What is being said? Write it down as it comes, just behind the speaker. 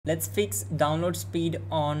Let's fix download speed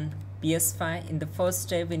on PS5. In the first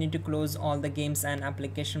step, we need to close all the games and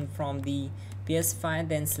application from the PS5.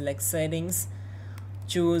 Then select settings,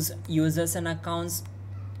 choose users and accounts,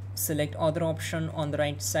 select other option on the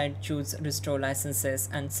right side, choose restore licenses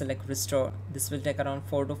and select restore. This will take around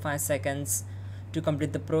 4 to 5 seconds to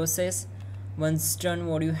complete the process. Once done,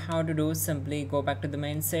 what you have to do, simply go back to the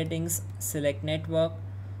main settings, select network,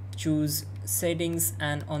 choose settings,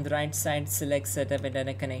 and on the right side select setup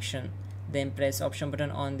internet connection. Then press option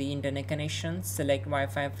button on the internet connection, select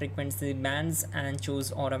Wi-Fi frequency bands and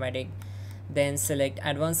choose automatic. Then select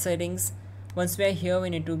advanced settings. Once we are here, we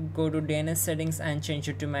need to go to DNS settings and change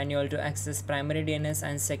it to manual to access primary DNS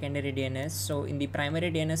and secondary DNS. So in the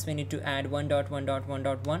primary DNS we need to add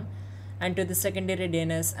 1.1.1.1 and to the secondary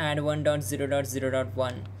DNS add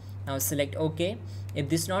 1.0.0.1. Now select OK. If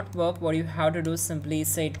this not work, what you have to do, simply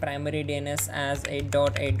set primary DNS as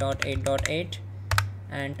 8.8.8.8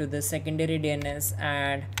 and to the secondary DNS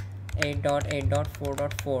add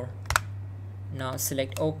 8.8.4.4. now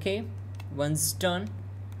select OK. Once done,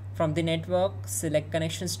 from the network select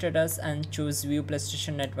connection status and choose view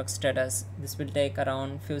PlayStation network status. This will take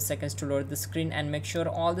around few seconds to load the screen and make sure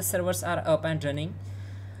all the servers are up and running.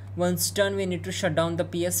 Once done, we need to shut down the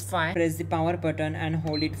PS5. Press the power button and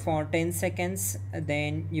hold it for 10 seconds.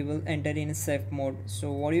 Then you will enter in safe mode.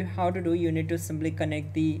 So what you have to do, you need to simply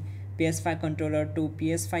connect the PS5 controller to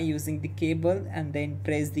PS5 using the cable and then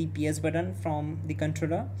press the PS button from the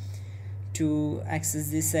controller to access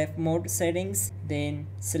the safe mode settings. Then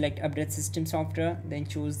select update system software, then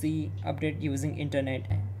choose the update using internet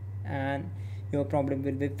and your problem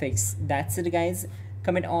will be fixed. That's it guys.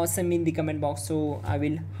 Comment awesome in the comment box, so I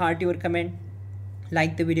will heart your comment,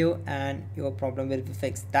 like the video and your problem will be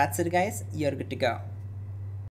fixed. That's it guys, you're good to go.